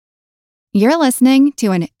You're listening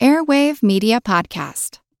to an Airwave Media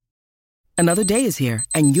Podcast. Another day is here,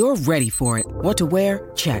 and you're ready for it. What to wear?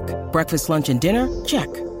 Check. Breakfast, lunch, and dinner? Check.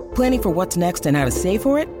 Planning for what's next and how to save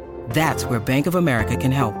for it? That's where Bank of America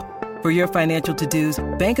can help. For your financial to-dos,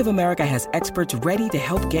 Bank of America has experts ready to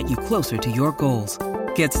help get you closer to your goals.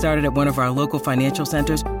 Get started at one of our local financial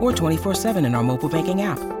centers or 24/7 in our mobile banking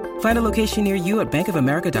app. Find a location near you at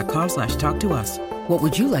bankofamerica.com/talktous. What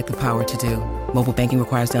would you like the power to do? Mobile banking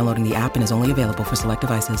requires downloading the app and is only available for select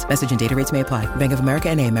devices. Message and data rates may apply. Bank of America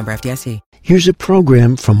N.A., member FDIC. Here's a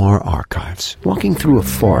program from our archives. Walking through a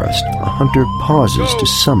forest, a hunter pauses to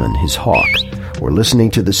summon his hawk. We're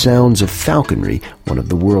listening to the sounds of falconry, one of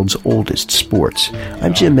the world's oldest sports.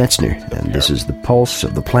 I'm Jim Metzner, and this is the Pulse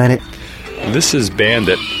of the Planet. This is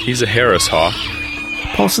Bandit. He's a Harris hawk.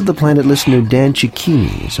 Pulse of the Planet listener Dan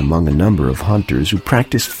Cicchini is among a number of hunters who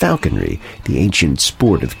practice falconry, the ancient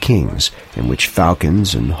sport of kings, in which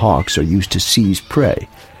falcons and hawks are used to seize prey.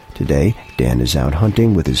 Today, Dan is out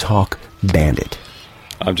hunting with his hawk, Bandit.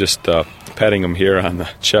 I'm just petting him here on the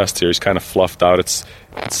chest here. He's kind of fluffed out. It's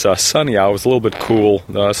sunny out. It's a little bit cool.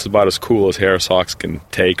 This is about as cool as Harris hawks can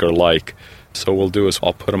take or like. So what we'll do is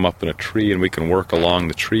I'll put him up in a tree, and we can work along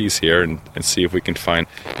the trees here and see if we can find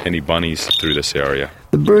any bunnies through this area.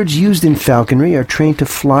 The birds used in falconry are trained to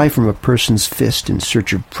fly from a person's fist in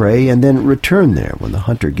search of prey and then return there when the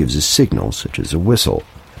hunter gives a signal, such as a whistle.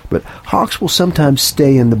 But hawks will sometimes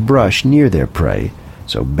stay in the brush near their prey,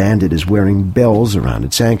 so Bandit is wearing bells around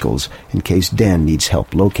its ankles in case Dan needs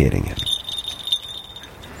help locating him.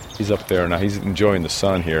 He's up there now. He's enjoying the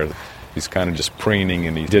sun here. He's kind of just preening,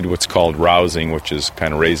 and he did what's called rousing, which is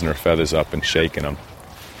kind of raising her feathers up and shaking them.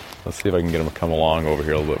 Let's see if I can get him to come along over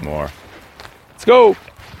here a little bit more. Let's go!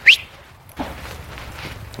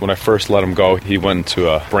 When I first let him go, he went into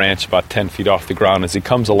a branch about 10 feet off the ground. As he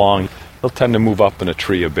comes along, he'll tend to move up in a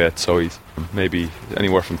tree a bit, so he's maybe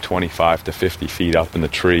anywhere from 25 to 50 feet up in the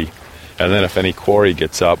tree. And then if any quarry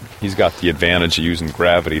gets up, he's got the advantage of using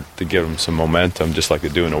gravity to give him some momentum, just like they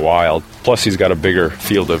do in the wild. Plus, he's got a bigger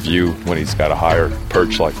field of view when he's got a higher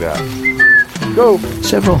perch like that. Go!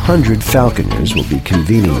 Several hundred falconers will be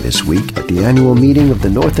convening this week at the annual meeting of the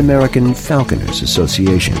North American Falconers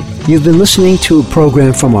Association. You've been listening to a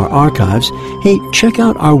program from our archives. Hey, check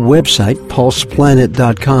out our website,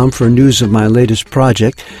 pulseplanet.com, for news of my latest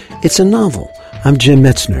project. It's a novel. I'm Jim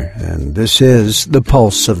Metzner, and this is The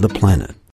Pulse of the Planet.